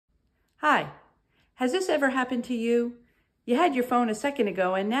Hi, has this ever happened to you? You had your phone a second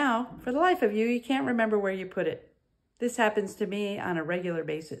ago and now, for the life of you, you can't remember where you put it. This happens to me on a regular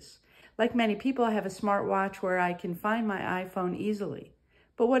basis. Like many people, I have a smartwatch where I can find my iPhone easily.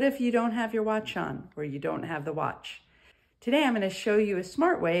 But what if you don't have your watch on or you don't have the watch? Today, I'm going to show you a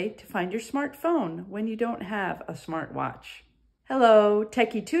smart way to find your smartphone when you don't have a smartwatch. Hello,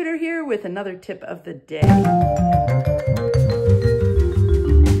 Techie Tutor here with another tip of the day.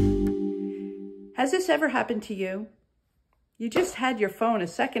 Has this ever happened to you? You just had your phone a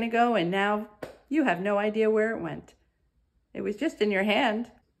second ago and now you have no idea where it went. It was just in your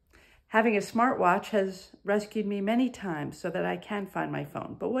hand. Having a smartwatch has rescued me many times so that I can find my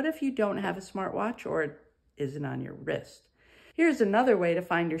phone. But what if you don't have a smartwatch or it isn't on your wrist? Here's another way to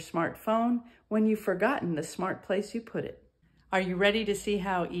find your smartphone when you've forgotten the smart place you put it. Are you ready to see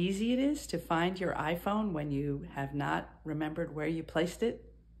how easy it is to find your iPhone when you have not remembered where you placed it?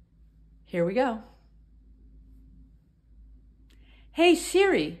 Here we go. Hey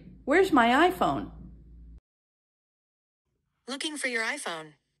Siri, where's my iPhone? Looking for your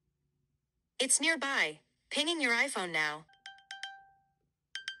iPhone. It's nearby. Pinging your iPhone now.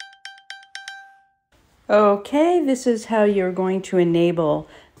 Okay, this is how you're going to enable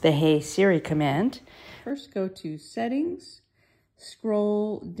the Hey Siri command. First go to Settings,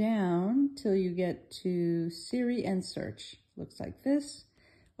 scroll down till you get to Siri and Search. Looks like this.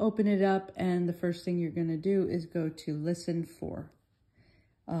 Open it up and the first thing you're going to do is go to Listen For.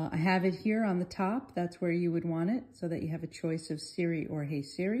 I have it here on the top. That's where you would want it so that you have a choice of Siri or Hey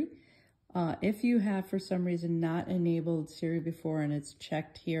Siri. If you have for some reason not enabled Siri before and it's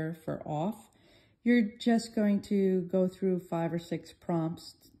checked here for off, you're just going to go through 5 or 6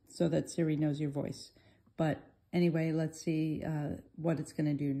 prompts so that Siri knows your voice. But anyway, let's see what it's going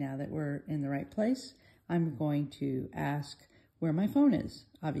to do now that we're in the right place. I'm going to ask where my phone is.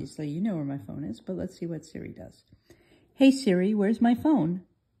 Obviously, you know where my phone is, but let's see what Siri does. Hey Siri, where's my phone?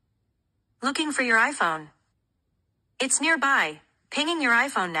 Looking for your iPhone. It's nearby. Pinging your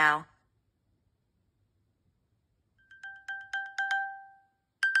iPhone now.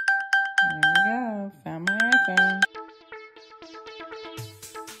 There we go. Found my iPhone.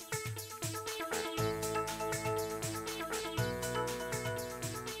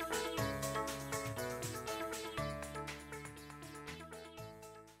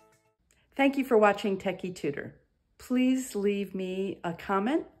 Thank you for watching Techie Tutor. Please leave me a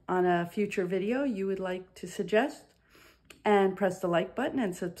comment on a future video you would like to suggest and press the like button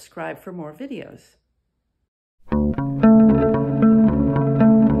and subscribe for more videos.